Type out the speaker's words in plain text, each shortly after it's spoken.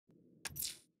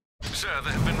Sir,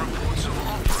 there have been reports of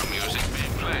opera music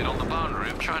being played on the boundary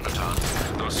of Chinatown.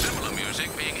 There was similar music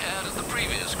being aired at the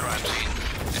previous crime scene.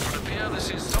 It would appear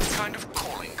this is some kind of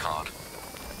calling card.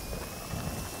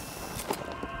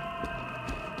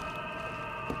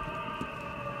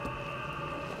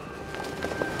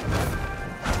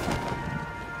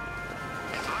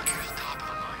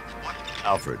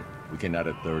 Alfred, we can add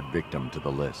a third victim to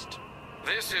the list.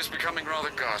 This is becoming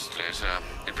rather ghastly, sir.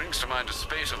 It brings to mind a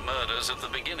spate of murders at the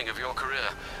beginning of your career.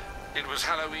 It was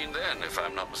Halloween then, if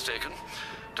I'm not mistaken.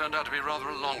 Turned out to be rather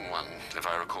a long one, if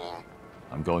I recall.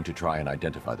 I'm going to try and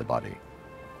identify the body.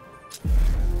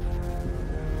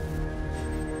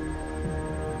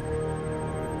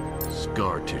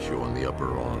 Scar tissue on the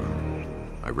upper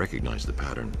arm. I recognize the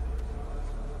pattern.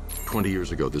 20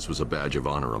 years ago, this was a badge of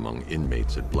honor among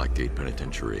inmates at Blackgate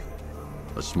Penitentiary.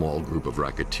 A small group of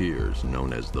racketeers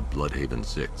known as the Bloodhaven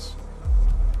Six.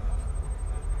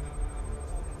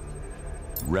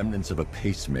 Remnants of a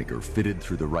pacemaker fitted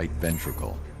through the right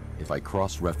ventricle. If I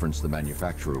cross-reference the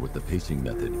manufacturer with the pacing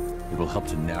method, it will help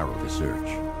to narrow the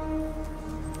search.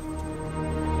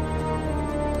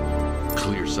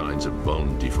 Clear signs of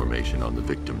bone deformation on the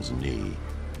victim's knee.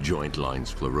 Joint line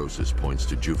sclerosis points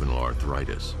to juvenile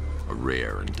arthritis, a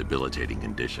rare and debilitating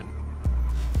condition.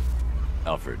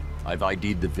 Alfred, I've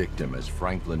ID'd the victim as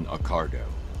Franklin Accardo.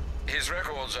 His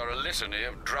records are a litany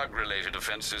of drug-related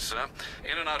offenses, sir.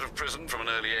 In and out of prison from an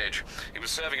early age. He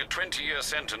was serving a 20-year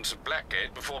sentence at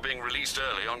Blackgate before being released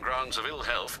early on grounds of ill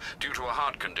health due to a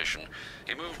heart condition.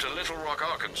 He moved to Little Rock,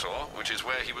 Arkansas, which is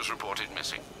where he was reported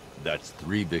missing. That's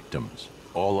 3 victims,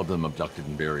 all of them abducted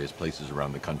in various places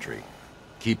around the country.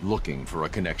 Keep looking for a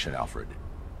connection, Alfred.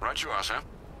 Right you are, sir.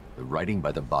 The writing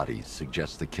by the bodies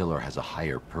suggests the killer has a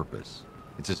higher purpose.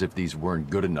 It's as if these weren't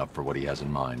good enough for what he has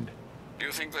in mind. Do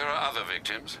you think there are other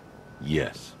victims?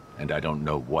 Yes, and I don't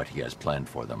know what he has planned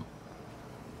for them.